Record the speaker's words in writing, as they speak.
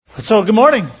So, good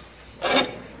morning.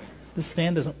 This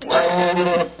stand isn't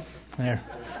there.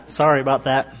 Sorry about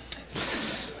that.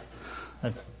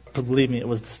 Believe me, it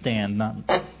was the stand, not.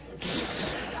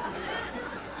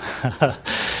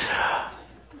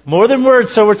 More than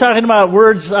words. So we're talking about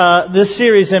words this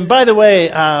series. And by the way,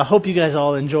 hope you guys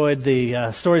all enjoyed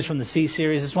the Stories from the Sea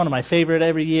series. It's one of my favorite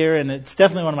every year, and it's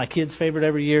definitely one of my kids' favorite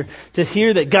every year. To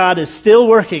hear that God is still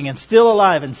working and still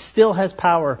alive and still has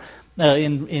power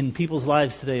in people's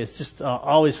lives today is just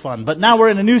always fun. But now we're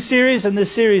in a new series, and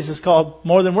this series is called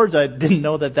More Than Words. I didn't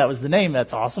know that was the name.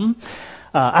 That's awesome.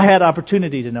 I had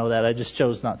opportunity to know that. I just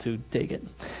chose not to take it.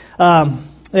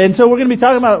 And so we're going to be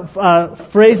talking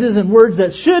about phrases and words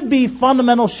that should be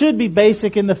fundamental, should be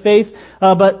basic in the faith.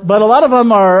 But a lot of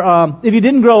them are, if you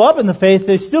didn't grow up in the faith,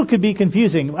 they still could be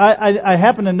confusing. I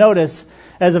happen to notice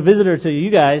as a visitor to you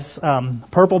guys,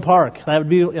 Purple Park. That would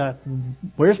be,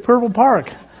 where's Purple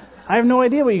Park? I have no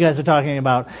idea what you guys are talking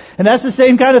about. And that's the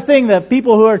same kind of thing that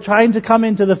people who are trying to come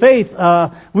into the faith,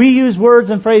 we use words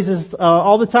and phrases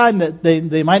all the time that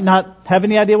they might not have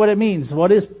any idea what it means.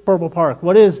 What is Purple Park?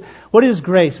 What is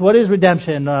grace? What is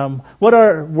redemption? What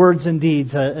are words and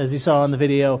deeds, as you saw in the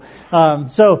video?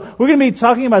 So we're going to be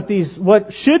talking about these,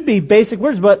 what should be basic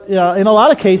words, but in a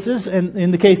lot of cases, and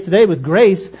in the case today with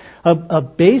grace, a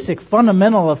basic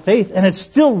fundamental of faith, and it's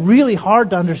still really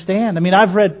hard to understand. I mean,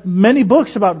 I've read many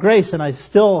books about grace, and I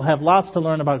still have lots to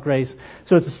learn about grace.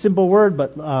 So it's a simple word,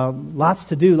 but lots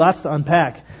to do, lots to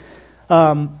unpack.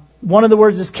 One of the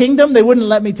words is kingdom. They wouldn't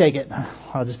let me take it.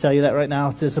 I'll just tell you that right now.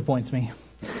 It disappoints me.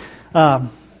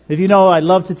 If you know, I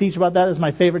love to teach about that. It's my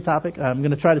favorite topic. I'm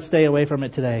going to try to stay away from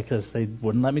it today because they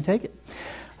wouldn't let me take it.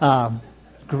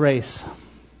 Grace.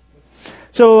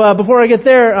 So before I get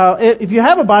there, if you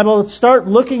have a Bible, start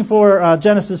looking for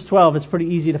Genesis 12. It's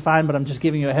pretty easy to find, but I'm just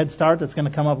giving you a head start. That's going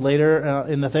to come up later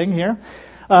in the thing here.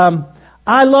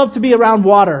 I love to be around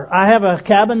water. I have a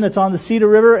cabin that's on the Cedar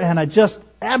River, and I just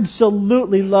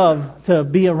absolutely love to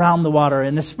be around the water,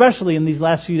 and especially in these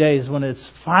last few days when it's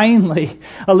finally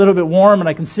a little bit warm and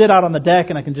I can sit out on the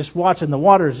deck and I can just watch, and the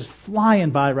water is just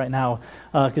flying by right now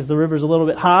because the river's a little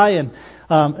bit high, and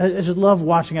I just love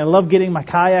watching. I love getting my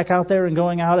kayak out there and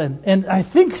going out, and I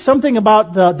think something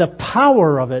about the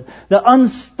power of it, the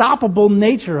unstoppable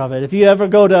nature of it. If you ever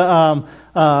go to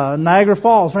Niagara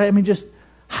Falls, right? I mean, just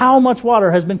how much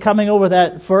water has been coming over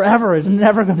that forever is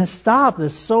never going to stop.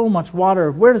 There's so much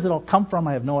water. Where does it all come from?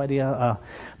 I have no idea.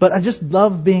 But I just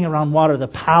love being around water, the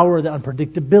power, the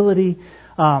unpredictability.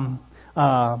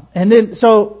 And then,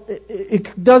 so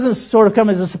it doesn't sort of come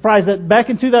as a surprise that back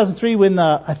in 2003 when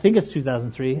I think it's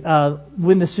 2003,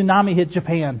 when the tsunami hit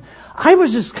Japan, I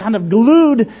was just kind of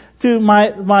glued to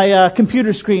my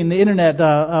computer screen, the internet,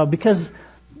 because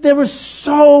there was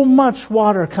so much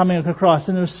water coming across,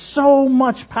 and there was so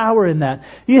much power in that.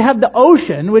 You have the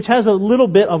ocean, which has a little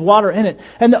bit of water in it,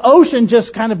 and the ocean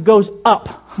just kind of goes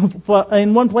up.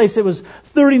 In one place, it was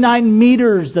 39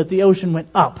 meters that the ocean went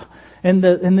up. And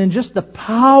then just the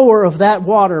power of that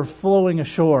water flowing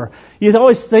ashore. You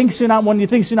always think tsunami, when you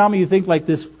think tsunami, you think like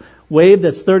this wave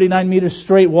that's 39 meters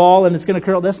straight wall and it's going to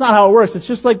curl. That's not how it works. It's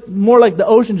just like, more like the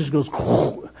ocean just goes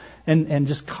and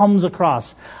just comes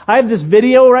across. I have this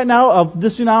video right now of the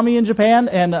tsunami in Japan,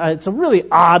 and it's a really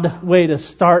odd way to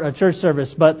start a church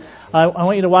service, but I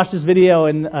want you to watch this video,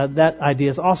 and that idea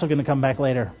is also going to come back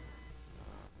later.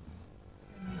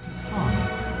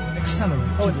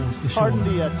 Accelerate towards the shore. Pardon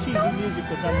the TV music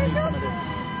that's underneath some of this.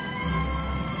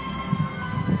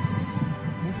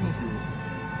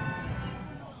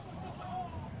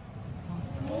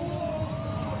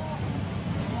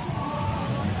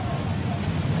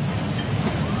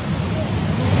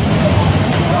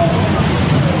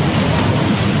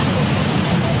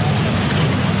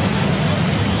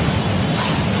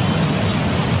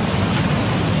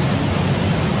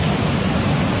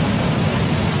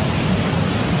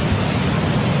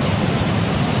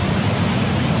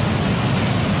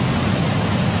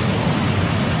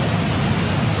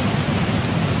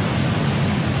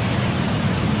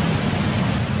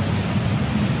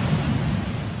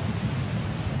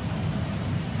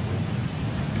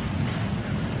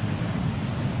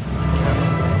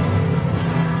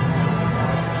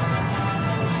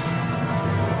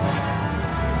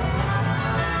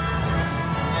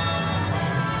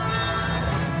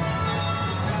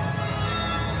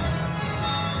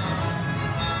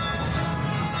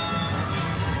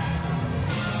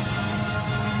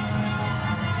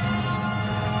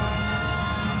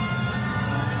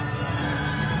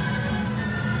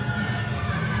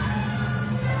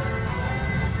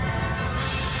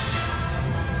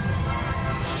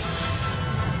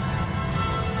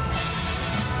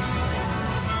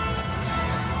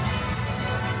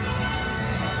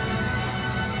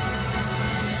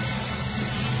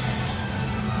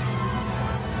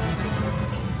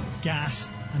 gas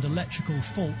and electrical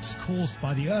faults caused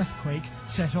by the earthquake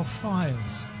set off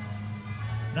fires.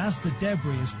 But as the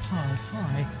debris is piled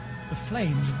high, the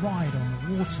flames ride on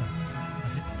the water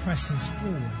as it presses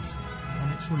forwards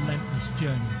on its relentless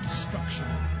journey of destruction.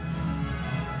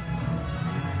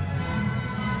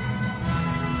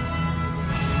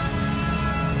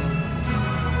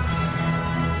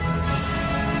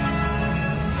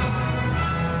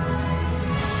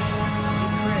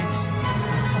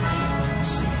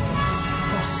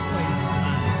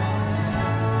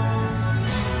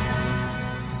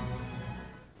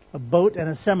 A boat and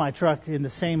a semi-truck in the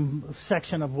same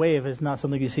section of wave is not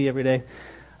something you see every day.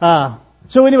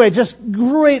 So anyway, just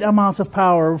great amounts of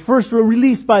power. First were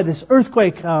released by this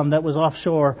earthquake that was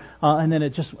offshore, and then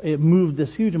it moved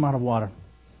this huge amount of water.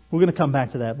 We're going to come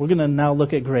back to that. We're going to now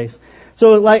look at grace.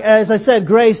 So like as I said,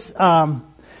 grace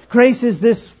is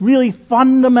this really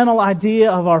fundamental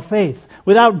idea of our faith.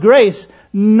 Without grace,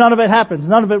 none of it happens.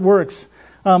 None of it works.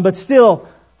 But still,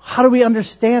 how do we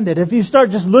understand it? If you start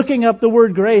just looking up the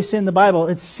word grace in the Bible,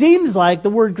 it seems like the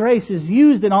word grace is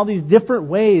used in all these different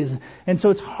ways. And so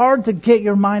it's hard to get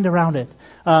your mind around it.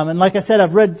 And like I said,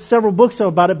 I've read several books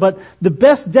about it, but the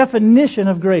best definition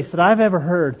of grace that I've ever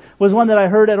heard was one that I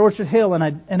heard at Orchard Hill,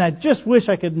 and I just wish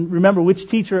I could remember which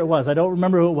teacher it was. I don't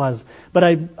remember who it was, but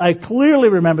I clearly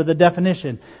remember the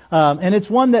definition. And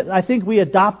it's one that I think we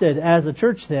adopted as a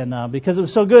church then, because it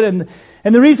was so good.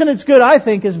 And the reason it's good, I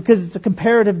think, is because it's a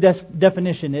comparative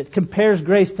definition. It compares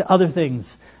grace to other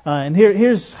things. And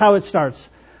here's how it starts.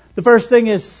 The first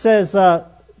thing says,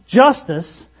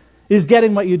 justice is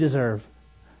getting what you deserve.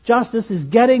 Justice is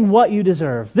getting what you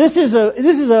deserve. This is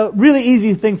a really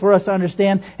easy thing for us to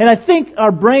understand, and I think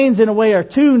our brains in a way are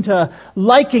tuned to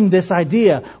liking this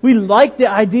idea. We like the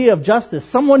idea of justice.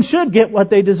 Someone should get what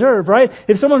they deserve, right?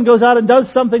 If someone goes out and does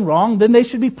something wrong, then they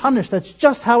should be punished. That's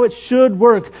just how it should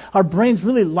work. Our brains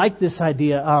really like this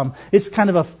idea. It's kind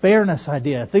of a fairness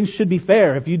idea. Things should be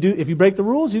fair. If you break the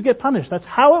rules, you get punished. That's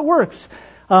how it works.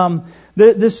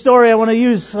 This story I want to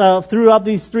use throughout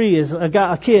these three is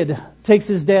a kid takes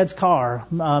his dad's car,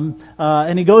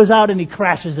 and he goes out and he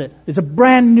crashes it. It's a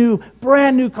brand new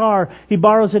car. He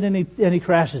borrows it and he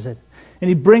crashes it, and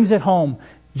he brings it home.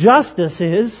 Justice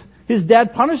is his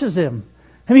dad punishes him.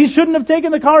 I mean, he shouldn't have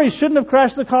taken the car. He shouldn't have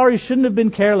crashed the car. He shouldn't have been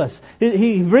careless.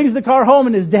 He brings the car home,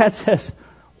 and his dad says,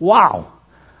 "Wow,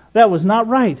 that was not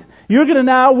right. You're going to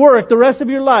now work the rest of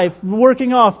your life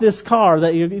working off this car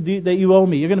that you owe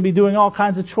me. You're going to be doing all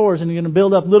kinds of chores, and you're going to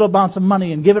build up little amounts of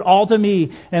money and give it all to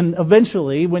me. And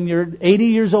eventually, when you're 80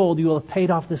 years old, you will have paid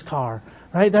off this car."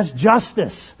 Right? That's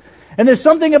justice. And there's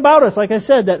something about us, like I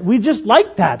said, that we just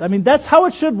like that. I mean, that's how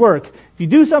it should work. If you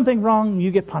do something wrong,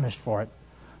 you get punished for it.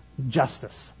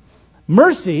 Justice.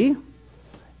 Mercy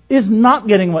is not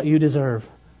getting what you deserve.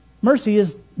 Mercy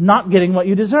is not getting what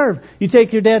you deserve. You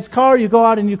take your dad's car, you go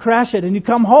out and you crash it, and you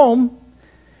come home,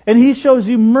 and he shows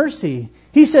you mercy.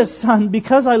 He says, "Son,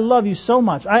 because I love you so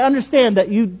much, I understand that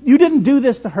you didn't do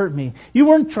this to hurt me. You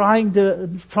weren't trying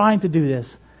to do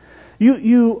this.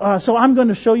 So I'm going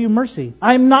to show you mercy.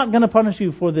 I'm not going to punish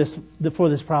you for this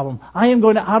problem. I am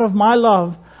going to, out of my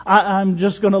love, I'm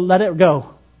just going to let it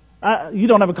go. You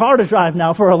don't have a car to drive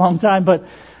now for a long time, but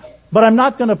I'm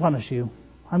not going to punish you.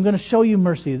 I'm going to show you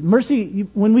mercy." Mercy,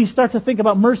 when we start to think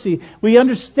about mercy, we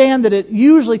understand that it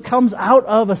usually comes out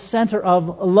of a center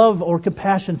of love or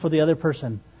compassion for the other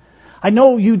person. I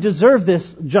know you deserve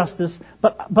this justice,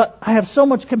 but I have so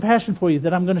much compassion for you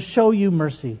that I'm going to show you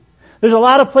mercy. There's a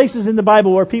lot of places in the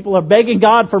Bible where people are begging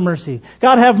God for mercy.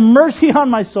 "God, have mercy on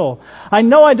my soul. I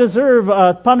know I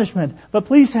deserve punishment, but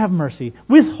please have mercy.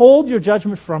 Withhold your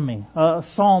judgment from me."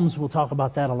 Psalms will talk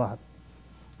about that a lot.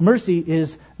 Mercy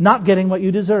is not getting what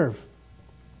you deserve.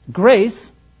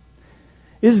 Grace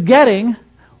is getting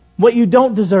what you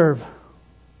don't deserve.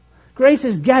 Grace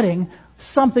is getting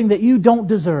something that you don't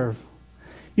deserve.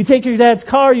 You take your dad's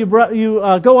car, you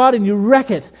go out and you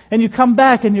wreck it, and you come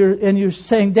back and you're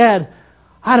saying, "Dad,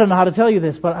 I don't know how to tell you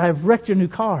this, but I've wrecked your new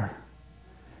car."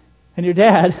 And your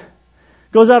dad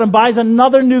goes out and buys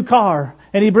another new car,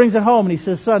 and he brings it home and he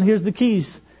says, "Son, here's the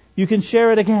keys. You can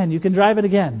share it again. You can drive it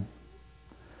again."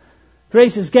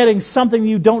 Grace is getting something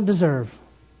you don't deserve.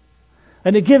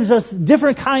 And it gives us a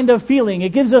different kind of feeling.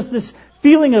 It gives us this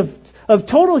feeling of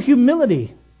total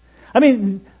humility. I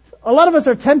mean, a lot of us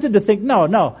are tempted to think,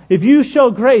 no, if you show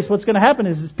grace, what's going to happen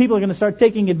is people are going to start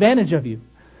taking advantage of you.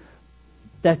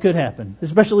 That could happen,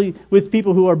 especially with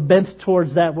people who are bent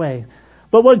towards that way.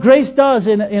 But what grace does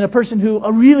in a person who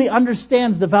really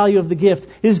understands the value of the gift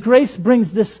is grace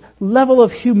brings this level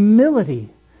of humility,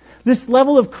 this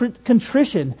level of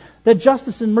contrition that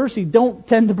justice and mercy don't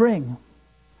tend to bring.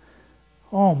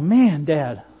 oh man,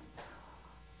 Dad,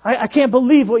 I can't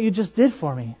believe what you just did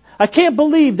for me. I can't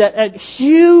believe that at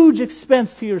huge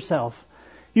expense to yourself,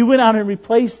 you went out and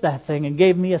replaced that thing and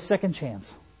gave me a second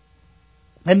chance.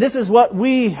 And this is what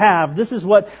we have. This is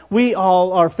what we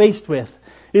all are faced with,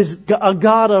 is a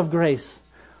God of grace.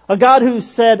 A God who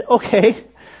said, okay,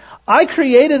 I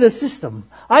created a system.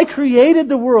 I created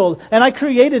the world, and I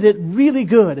created it really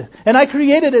good. And I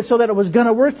created it so that it was going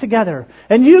to work together.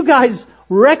 And you guys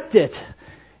wrecked it.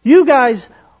 You guys,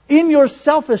 in your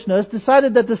selfishness,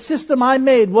 decided that the system I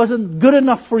made wasn't good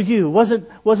enough for you, wasn't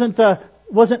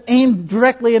aimed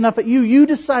directly enough at you. You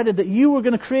decided that you were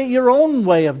going to create your own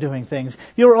way of doing things,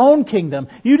 your own kingdom.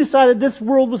 You decided this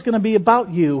world was going to be about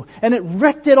you, and it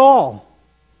wrecked it all.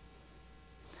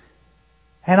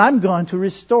 And I'm going to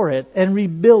restore it and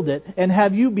rebuild it and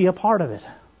have you be a part of it.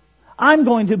 I'm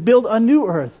going to build a new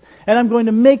earth, and I'm going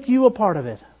to make you a part of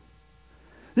it.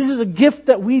 This is a gift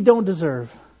that we don't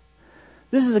deserve.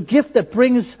 This is a gift that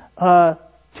brings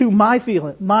to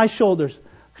my shoulders,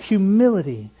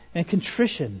 humility and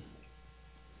contrition.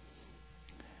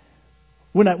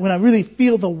 When I really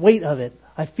feel the weight of it,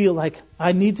 I feel like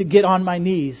I need to get on my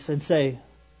knees and say,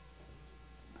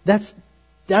 that's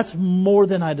more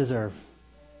than I deserve.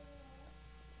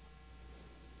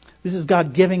 This is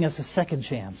God giving us a second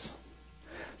chance.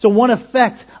 So one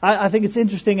effect, I think it's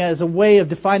interesting as a way of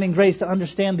defining grace to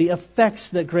understand the effects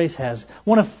that grace has.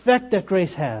 One effect that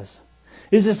grace has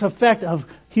is this effect of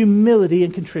humility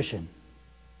and contrition.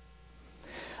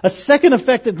 A second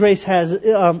effect that grace has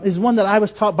is one that I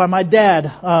was taught by my dad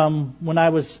when I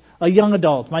was a young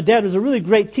adult. My dad was a really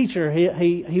great teacher.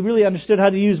 He really understood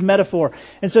how to use metaphor.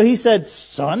 And so he said,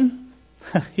 son,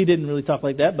 he didn't really talk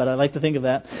like that, but I like to think of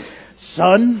that.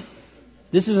 Son,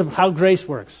 this is how grace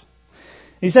works.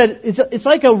 He said, it's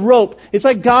like a rope. It's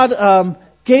like God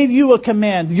gave you a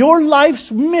command. Your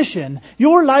life's mission,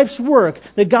 your life's work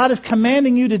that God is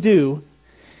commanding you to do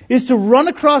is to run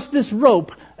across this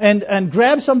rope and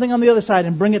grab something on the other side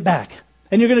and bring it back.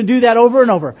 And you're going to do that over and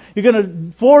over. You're going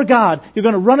to, for God, you're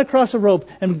going to run across a rope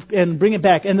and bring it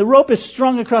back. And the rope is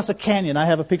strung across a canyon. I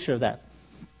have a picture of that.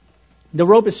 The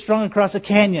rope is strung across a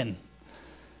canyon.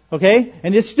 Okay?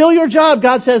 And it's still your job.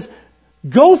 God says,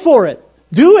 go for it.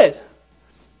 Do it.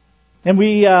 And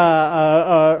we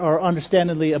are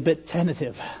understandably a bit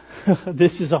tentative.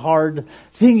 This is a hard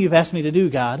thing you've asked me to do,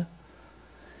 God.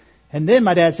 And then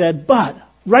my dad said, but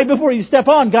right before you step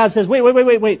on, God says,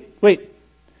 wait.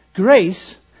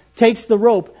 Grace takes the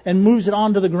rope and moves it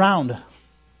onto the ground.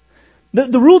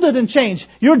 The rule didn't change.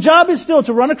 Your job is still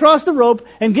to run across the rope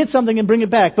and get something and bring it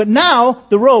back. But now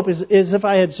the rope is if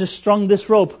I had just strung this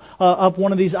rope up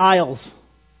one of these aisles.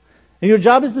 And your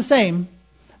job is the same,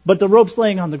 but the rope's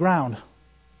laying on the ground.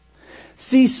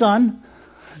 See, son,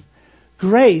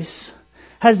 grace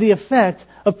has the effect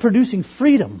of producing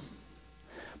freedom.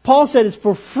 Paul said it's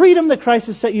for freedom that Christ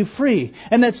has set you free.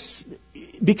 And that's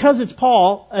because it's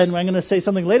Paul, and I'm going to say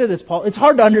something later that's Paul, it's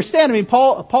hard to understand. I mean,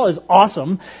 Paul is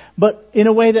awesome, but in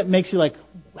a way that makes you like,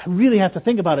 I really have to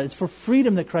think about it. It's for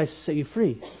freedom that Christ has set you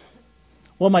free.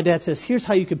 Well, my dad says, here's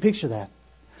how you can picture that.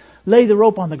 Lay the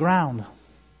rope on the ground.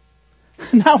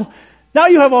 Now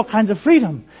you have all kinds of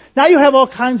freedom. Now you have all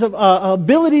kinds of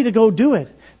ability to go do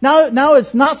it. Now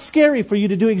it's not scary for you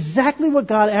to do exactly what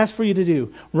God asked for you to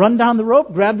do. Run down the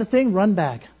rope, grab the thing, run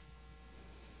back.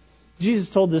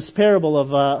 Jesus told this parable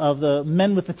of the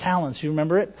men with the talents. You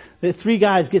remember it? The 3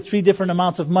 guys get 3 different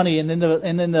amounts of money, and then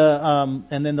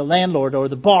the landlord or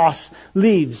the boss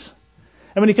leaves.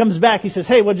 And when he comes back, he says,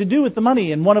 "Hey, what'd you do with the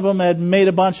money?" And one of them had made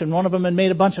a bunch, and one of them had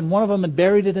made a bunch, and one of them had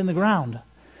buried it in the ground.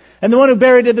 And the one who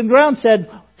buried it in the ground said,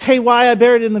 "Hey, why I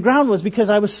buried it in the ground was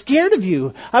because I was scared of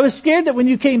you. I was scared that when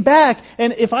you came back,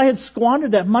 and if I had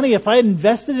squandered that money, if I had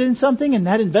invested it in something and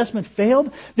that investment failed,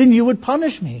 then you would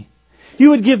punish me.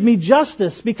 You would give me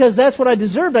justice because that's what I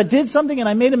deserved. I did something and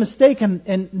I made a mistake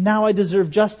and now I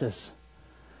deserve justice.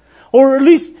 Or at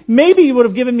least maybe you would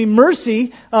have given me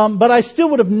mercy, but I still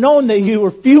would have known that you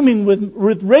were fuming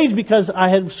with rage because I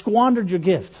had squandered your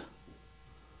gift."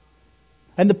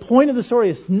 And the point of the story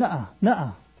is,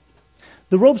 nuh-uh.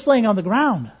 The rope's laying on the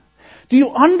ground. Do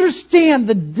you understand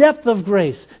the depth of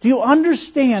grace? Do you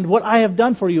understand what I have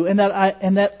done for you and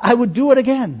that I would do it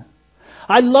again?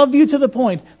 I love you to the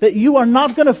point that you are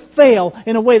not going to fail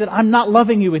in a way that I'm not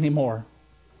loving you anymore.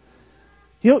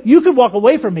 You could walk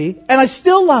away from me and I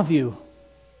still love you.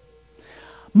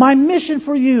 My mission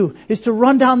for you is to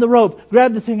run down the rope,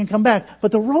 grab the thing and come back.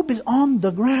 But the rope is on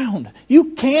the ground.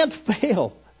 You can't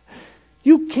fail.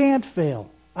 You can't fail.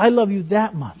 I love you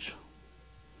that much.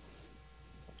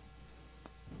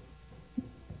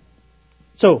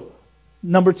 So,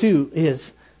 number 2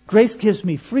 is Grace gives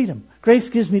me freedom. Grace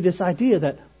gives me this idea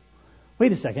that,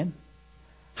 wait a second,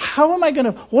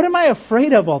 what am I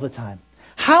afraid of all the time?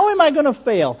 How am I going to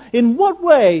fail? In what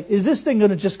way is this thing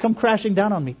going to just come crashing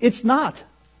down on me? It's not.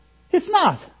 It's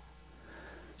not.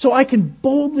 So I can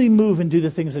boldly move and do the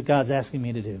things that God's asking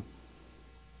me to do.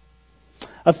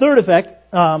 A third effect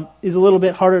is a little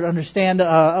bit harder to understand, or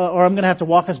I'm going to have to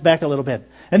walk us back a little bit.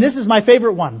 And this is my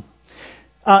favorite one.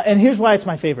 And here's why it's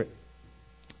my favorite.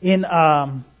 In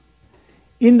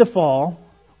the fall,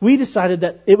 we decided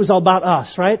that it was all about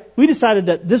us, right? We decided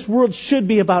that this world should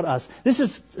be about us. This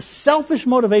is selfish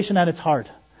motivation at its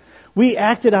heart. We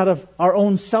acted out of our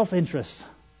own self-interest.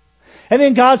 And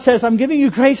then God says, I'm giving you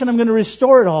grace and I'm going to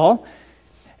restore it all.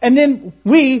 And then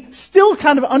we still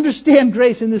kind of understand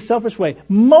grace in this selfish way.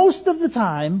 Most of the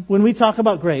time, when we talk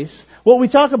about grace, what we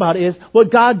talk about is what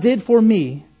God did for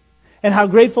me and how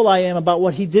grateful I am about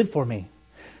what He did for me.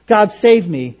 God saved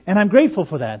me, and I'm grateful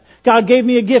for that. God gave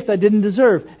me a gift I didn't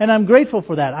deserve, and I'm grateful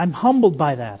for that. I'm humbled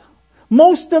by that.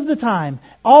 Most of the time,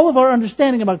 all of our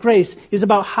understanding about grace is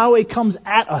about how it comes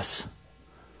at us.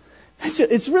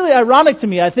 It's really ironic to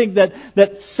me, I think,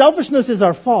 that selfishness is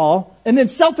our fall, and then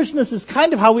selfishness is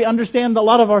kind of how we understand a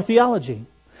lot of our theology.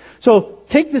 So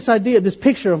take this idea, this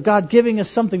picture of God giving us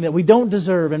something that we don't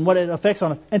deserve and what it affects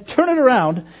on us, and turn it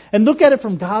around and look at it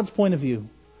from God's point of view.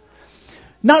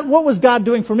 Not what was God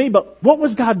doing for me, but what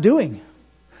was God doing?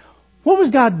 What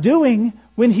was God doing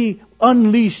when He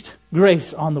unleashed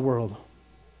grace on the world?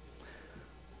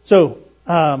 So,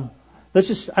 for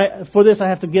this I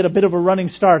have to get a bit of a running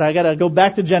start. I got to go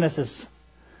back to Genesis.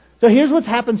 So here's what's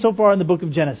happened so far in the book of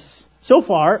Genesis. So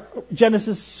far,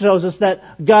 Genesis shows us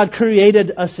that God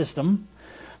created a system,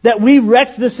 that we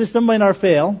wrecked the system in our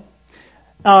fail,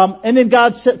 and then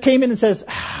God came in and says,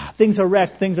 things are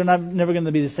wrecked, things are never going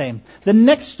to be the same. The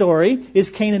next story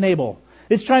is Cain and Abel.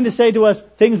 It's trying to say to us,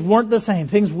 things weren't the same,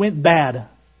 things went bad.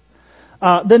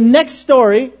 The next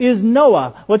story is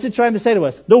Noah. What's it trying to say to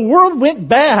us? The world went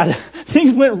bad.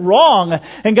 Things went wrong.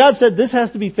 And God said, this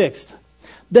has to be fixed.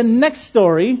 The next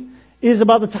story is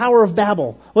about the Tower of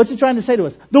Babel. What's it trying to say to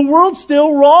us? The world's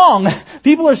still wrong.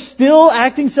 People are still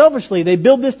acting selfishly. They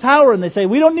build this tower and they say,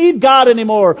 we don't need God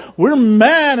anymore. We're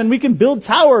man and we can build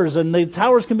towers and the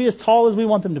towers can be as tall as we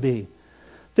want them to be.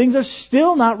 Things are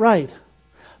still not right.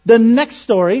 The next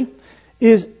story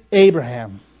is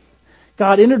Abraham.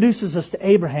 God introduces us to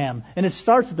Abraham, and it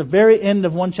starts at the very end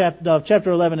of chapter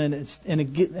 11,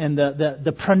 and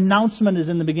the pronouncement is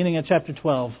in the beginning of chapter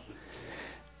 12.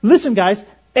 Listen, guys,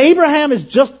 Abraham is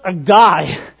just a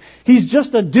guy. He's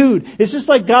just a dude. It's just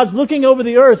like God's looking over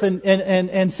the earth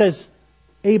and says,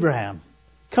 Abraham,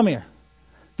 come here.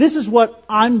 This is what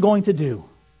I'm going to do.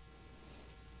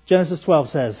 Genesis 12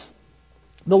 says,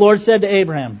 the Lord said to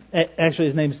Abraham, actually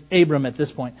his name's Abram at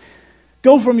this point,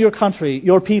 go from your country,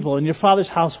 your people, and your father's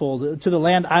household to the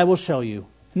land I will show you.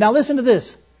 Now listen to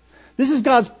this. This is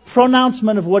God's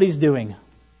pronouncement of what He's doing.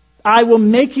 I will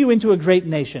make you into a great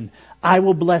nation. I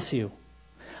will bless you.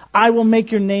 I will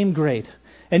make your name great,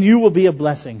 and you will be a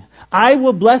blessing. I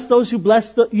will bless those who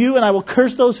bless you, and I will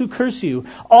curse those who curse you.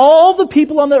 All the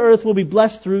people on the earth will be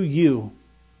blessed through you.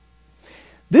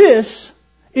 This,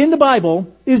 in the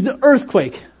Bible, is the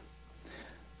earthquake.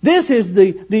 This is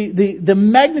the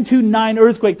magnitude 9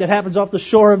 earthquake that happens off the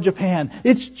shore of Japan.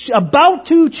 It's about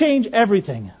to change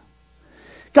everything.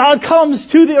 God comes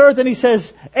to the earth and He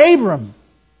says, Abram,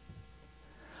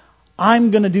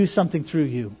 I'm going to do something through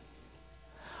you.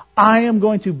 I am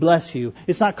going to bless you.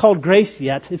 It's not called grace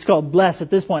yet. It's called bless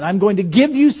at this point. I'm going to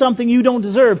give you something you don't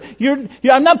deserve.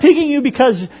 I'm not picking you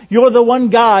because you're the one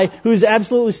guy who's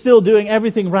absolutely still doing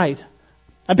everything right.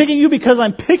 I'm picking you because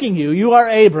I'm picking you. You are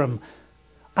Abram.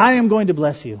 I am going to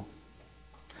bless you.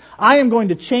 I am going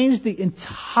to change the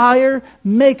entire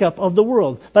makeup of the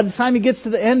world. By the time he gets to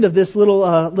the end of this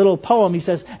little poem, he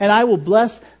says, and I will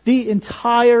bless the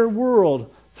entire world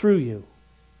through you.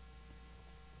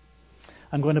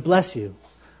 I'm going to bless you.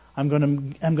 I'm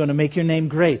going to make your name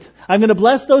great. I'm going to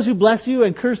bless those who bless you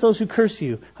and curse those who curse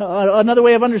you. Another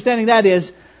way of understanding that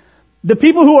is, the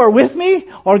people who are with me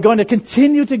are going to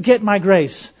continue to get my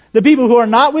grace. The people who are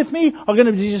not with me are going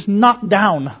to be just knocked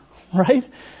down, right?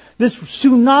 This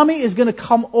tsunami is going to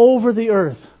come over the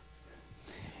earth.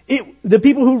 The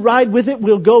people who ride with it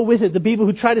will go with it. The people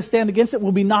who try to stand against it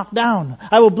will be knocked down.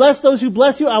 I will bless those who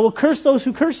bless you. I will curse those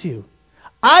who curse you.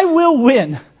 I will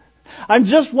win. I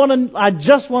just want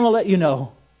to let you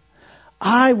know.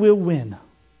 I will win.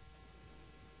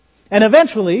 And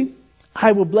eventually,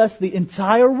 I will bless the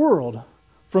entire world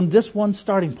from this one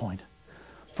starting point.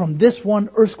 From this one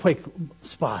earthquake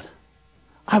spot.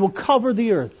 I will cover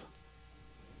the earth.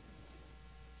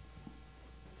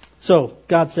 So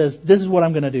God says, this is what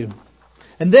I'm going to do.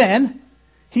 And then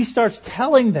he starts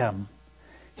telling them,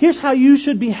 here's how you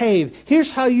should behave.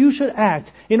 Here's how you should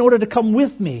act in order to come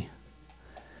with me.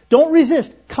 Don't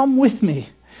resist. Come with me.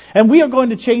 And we are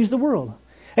going to change the world.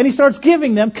 And he starts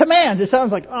giving them commands. It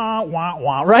sounds like, wah,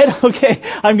 wah, right? Okay,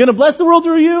 I'm going to bless the world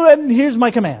through you, and here's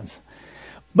my commands.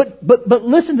 But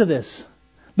listen to this.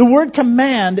 The word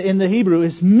command in the Hebrew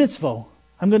is mitzvah.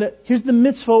 Here's the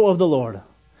mitzvah of the Lord.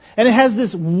 And it has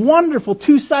this wonderful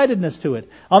two-sidedness to it.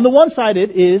 On the one side,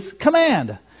 it is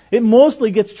command. It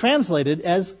mostly gets translated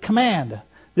as command.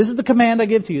 This is the command I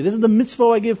give to you. This is the mitzvah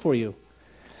I give for you.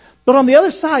 But on the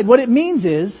other side, what it means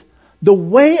is the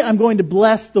way I'm going to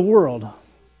bless the world.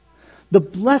 The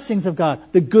blessings of God.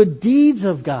 The good deeds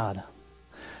of God.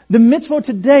 The mitzvot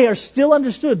today are still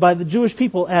understood by the Jewish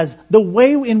people as the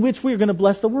way in which we are going to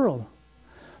bless the world.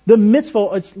 The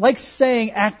mitzvot, it's like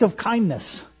saying act of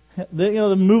kindness.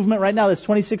 The movement right now, there's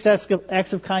 26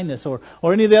 acts of kindness, or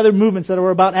any of the other movements that are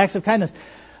about acts of kindness.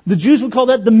 The Jews would call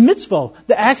that the mitzvah,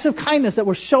 the acts of kindness that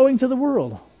we're showing to the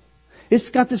world. It's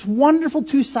got this wonderful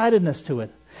two-sidedness to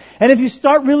it. And if you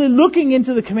start really looking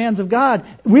into the commands of God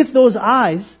with those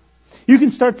eyes, you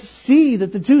can start to see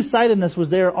that the two-sidedness was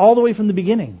there all the way from the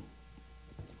beginning.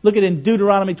 Look at it in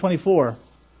Deuteronomy 24,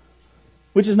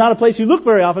 which is not a place you look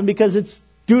very often because it's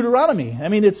Deuteronomy. I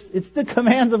mean, it's the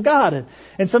commands of God.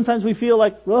 And sometimes we feel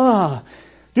like,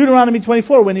 Deuteronomy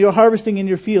 24, when you're harvesting in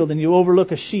your field and you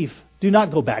overlook a sheaf, do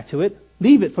not go back to it.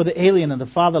 Leave it for the alien and the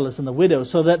fatherless and the widow,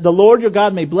 so that the Lord your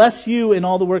God may bless you in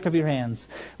all the work of your hands.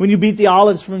 When you beat the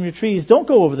olives from your trees, don't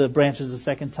go over the branches a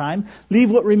second time.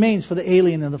 Leave what remains for the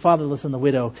alien and the fatherless and the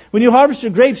widow. When you harvest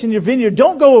your grapes in your vineyard,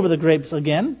 don't go over the grapes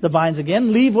again, the vines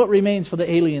again. Leave what remains for the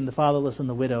alien, the fatherless and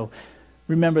the widow.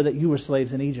 Remember that you were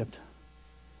slaves in Egypt.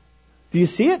 Do you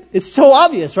see it? It's so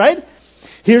obvious, right?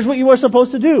 Here's what you are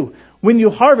supposed to do. When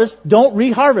you harvest, don't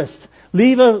reharvest.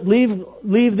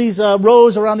 Leave these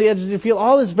rows around the edges of your field.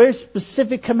 All these very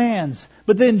specific commands.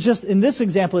 But then just in this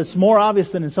example, it's more obvious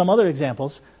than in some other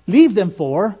examples. Leave them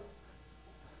for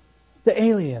the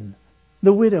alien,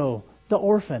 the widow, the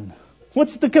orphan.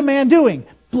 What's the command doing?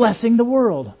 Blessing the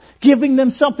world. Giving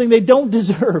them something they don't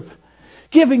deserve.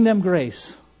 Giving them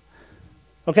grace.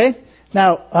 Okay?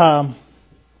 Now,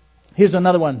 here's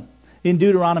another one. In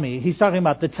Deuteronomy, he's talking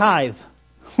about the tithe.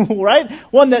 Right?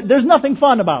 One that there's nothing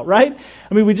fun about, right?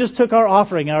 I mean, we just took our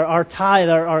offering, our tithe,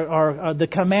 our the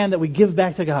command that we give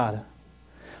back to God.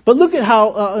 But look at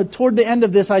how, toward the end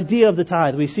of this idea of the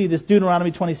tithe, we see this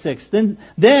Deuteronomy 26.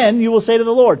 Then you will say to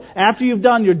the Lord, after you've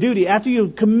done your duty, after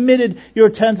you've committed your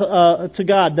tenth to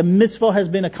God, the mitzvah has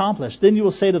been accomplished. Then you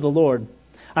will say to the Lord,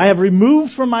 I have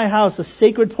removed from my house a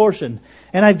sacred portion,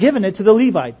 and I've given it to the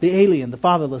Levite, the alien, the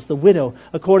fatherless, the widow,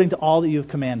 according to all that you have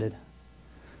commanded.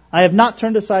 I have not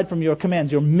turned aside from your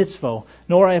commands, your mitzvah,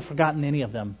 nor I have forgotten any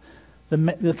of them.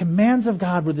 The commands of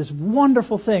God were this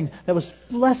wonderful thing that was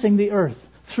blessing the earth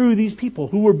through these people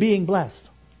who were being blessed.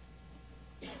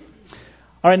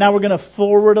 All right, now we're going to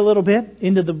forward a little bit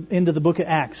into the book of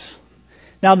Acts.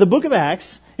 Now, the book of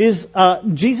Acts is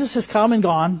Jesus has come and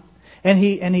gone, and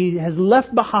he has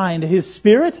left behind his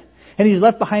spirit, and he's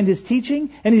left behind his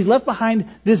teaching, and he's left behind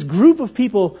this group of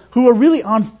people who are really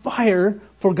on fire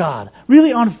for God,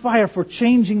 really on fire for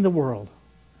changing the world.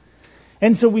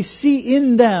 And so we see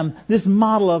in them this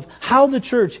model of how the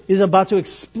church is about to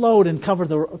explode and cover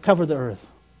the earth.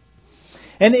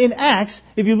 And in Acts,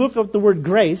 if you look up the word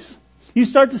grace, you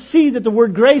start to see that the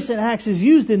word grace in Acts is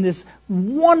used in this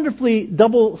wonderfully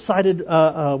double-sided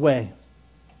way.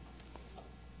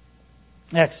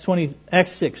 Acts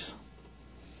 6.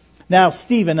 Now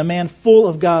Stephen, a man full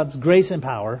of God's grace and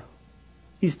power,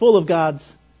 he's full of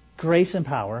God's grace and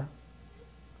power,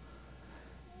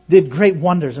 did great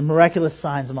wonders and miraculous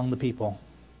signs among the people.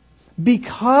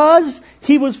 Because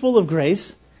he was full of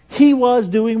grace, he was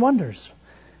doing wonders.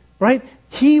 Right?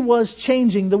 He was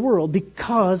changing the world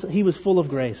because he was full of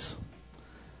grace.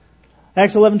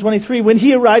 Acts 11:23, when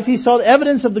he arrived, he saw the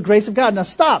evidence of the grace of God. Now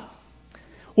stop.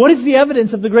 What is the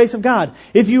evidence of the grace of God?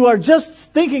 If you are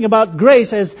just thinking about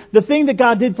grace as the thing that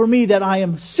God did for me that I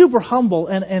am super humble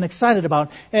and excited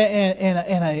about,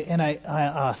 and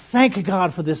I thank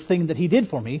God for this thing that He did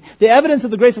for me, the evidence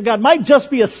of the grace of God might just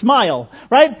be a smile,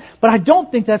 right? But I don't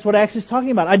think that's what Acts is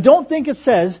talking about. I don't think it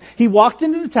says he walked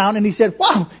into the town and he said,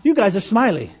 wow, you guys are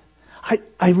smiley.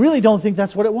 I really don't think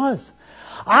that's what it was.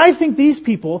 I think these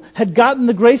people had gotten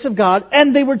the grace of God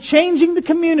and they were changing the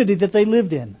community that they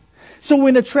lived in. So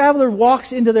when a traveler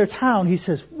walks into their town, he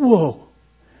says, whoa,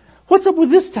 what's up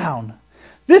with this town?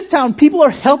 This town, people are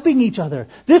helping each other.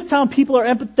 This town, people are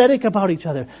empathetic about each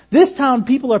other. This town,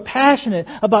 people are passionate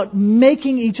about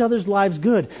making each other's lives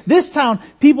good. This town,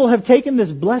 people have taken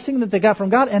this blessing that they got from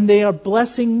God and they are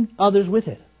blessing others with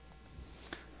it.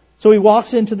 So he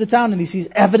walks into the town and he sees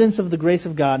evidence of the grace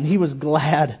of God, and he was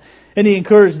glad. And he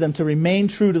encouraged them to remain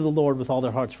true to the Lord with all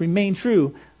their hearts. Remain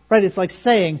true, right? It's like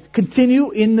saying,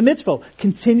 continue in the mitzvah.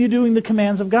 Continue doing the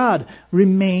commands of God.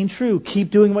 Remain true.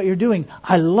 Keep doing what you're doing.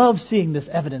 I love seeing this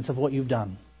evidence of what you've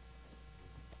done.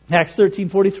 Acts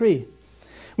 13:43.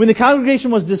 When the congregation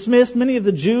was dismissed, many of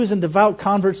the Jews and devout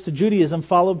converts to Judaism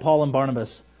followed Paul and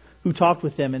Barnabas, who talked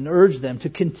with them and urged them to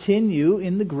continue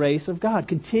in the grace of God.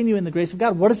 Continue in the grace of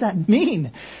God. What does that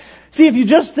mean? See, if you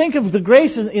just think of the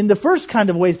grace in the first kind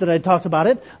of ways that I talked about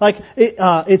it, like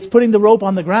it's putting the rope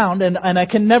on the ground and I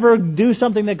can never do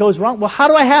something that goes wrong. Well, how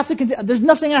do I have to continue? There's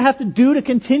nothing I have to do to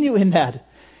continue in that.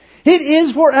 It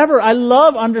is forever. I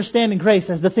love understanding grace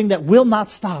as the thing that will not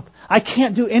stop. I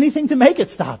can't do anything to make it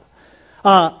stop.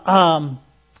 But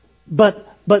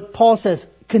Paul says,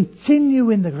 continue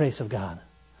in the grace of God.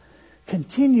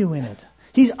 Continue in it.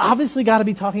 He's obviously got to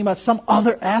be talking about some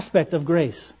other aspect of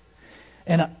grace.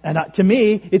 And to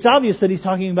me, it's obvious that he's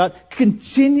talking about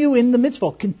continue in the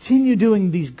mitzvah. Continue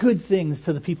doing these good things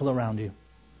to the people around you.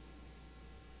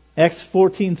 Acts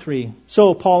 14:3.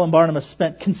 So Paul and Barnabas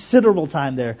spent considerable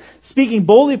time there, speaking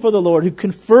boldly for the Lord, who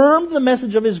confirmed the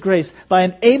message of his grace by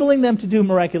enabling them to do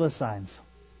miraculous signs.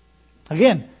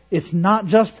 Again, it's not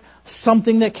just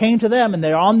something that came to them and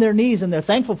they're on their knees and they're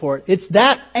thankful for it. It's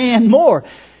that and more.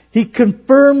 He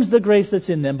confirms the grace that's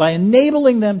in them by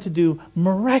enabling them to do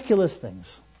miraculous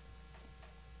things.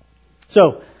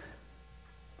 So,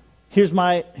 here's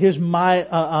my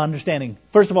understanding.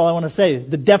 First of all, I want to say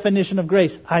the definition of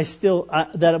grace.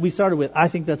 That we started with. I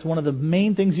think that's one of the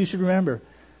main things you should remember.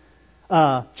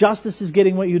 Justice is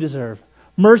getting what you deserve.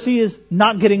 Mercy is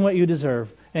not getting what you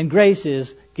deserve, and grace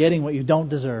is getting what you don't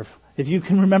deserve. If you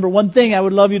can remember one thing, I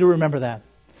would love you to remember that.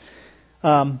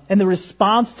 And the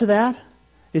response to that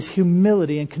is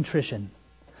humility and contrition.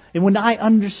 And when I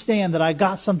understand that I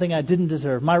got something I didn't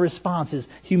deserve, my response is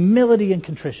humility and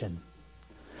contrition.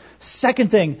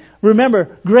 Second thing,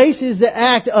 remember, grace is the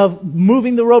act of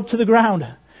moving the rope to the ground.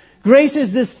 Grace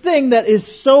is this thing that is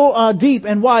so deep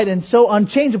and wide and so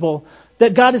unchangeable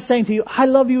that God is saying to you, I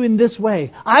love you in this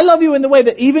way. I love you in the way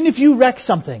that even if you wreck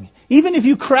something, even if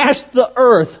you crash the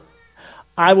earth,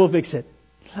 I will fix it.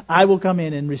 I will come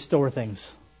in and restore things.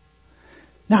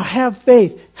 Now have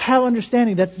faith, have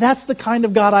understanding that that's the kind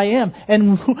of God I am,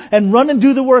 and run and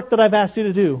do the work that I've asked you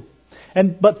to do.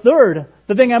 But third,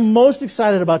 the thing I'm most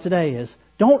excited about today is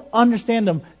don't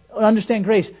understand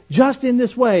grace just in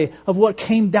this way of what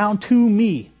came down to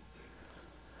me.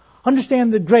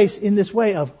 Understand the grace in this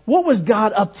way of what was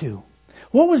God up to?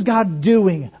 What was God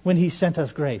doing when He sent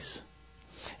us grace?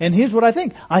 And here's what I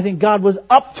think. I think God was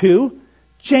up to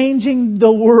changing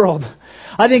the world.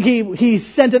 I think he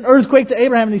sent an earthquake to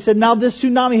Abraham and he said, now this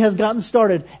tsunami has gotten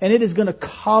started and it is going to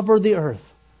cover the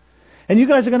earth. And you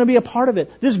guys are going to be a part of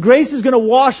it. This grace is going to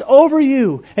wash over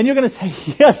you. And you're going to say,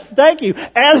 yes, thank you,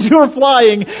 as you're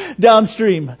flying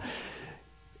downstream.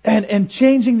 And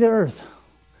changing the earth.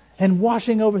 And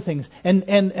washing over things.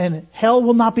 And hell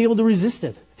will not be able to resist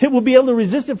it. It will be able to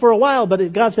resist it for a while,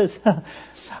 but God says,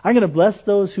 I'm going to bless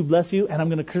those who bless you and I'm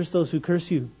going to curse those who curse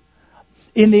you.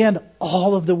 In the end,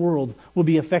 all of the world will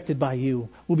be affected by you,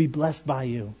 will be blessed by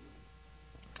you.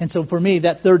 And so for me,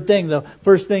 that third thing, the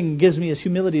first thing gives me is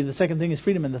humility, the second thing is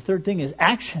freedom, and the third thing is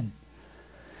action.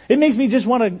 It makes me just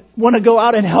want to go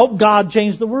out and help God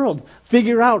change the world.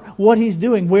 Figure out what He's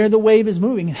doing, where the wave is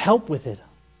moving, and help with it.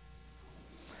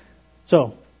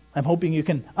 So, I'm hoping you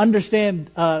can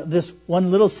understand this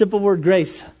one little simple word,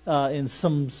 grace, in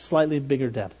some slightly bigger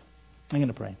depth. I'm going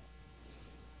to pray.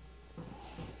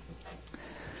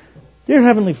 Dear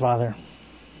Heavenly Father,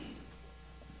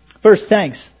 first,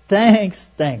 thanks.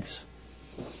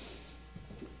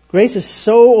 Grace is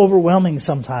so overwhelming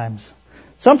sometimes.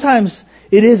 Sometimes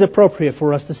it is appropriate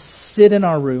for us to sit in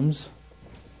our rooms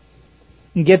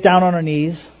and get down on our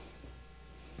knees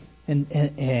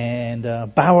and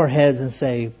bow our heads and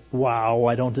say, wow,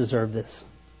 I don't deserve this.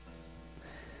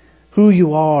 Who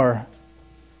you are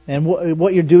and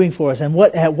what you're doing for us and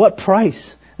at what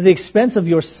price, at the expense of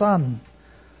your Son.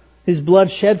 His blood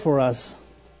shed for us,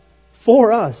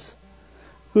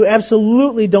 who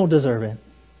absolutely don't deserve it.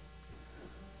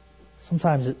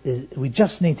 Sometimes we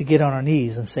just need to get on our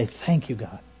knees and say, thank you,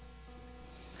 God.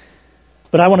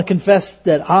 But I want to confess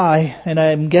that I, and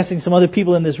I'm guessing some other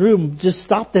people in this room, just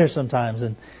stop there sometimes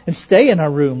and stay in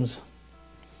our rooms.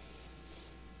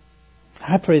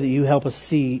 I pray that you help us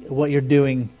see what you're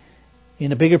doing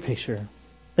in a bigger picture.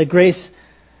 That grace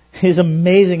is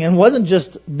amazing and wasn't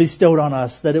just bestowed on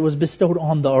us, that it was bestowed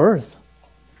on the earth.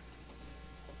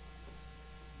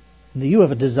 And that you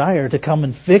have a desire to come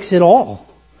and fix it all,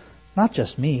 not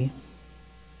just me.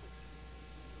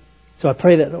 So I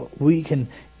pray that we can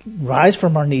rise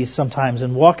from our knees sometimes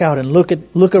and walk out and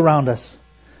look around us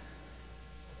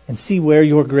and see where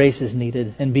your grace is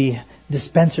needed and be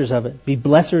dispensers of it, be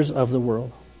blessers of the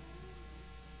world.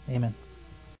 Amen.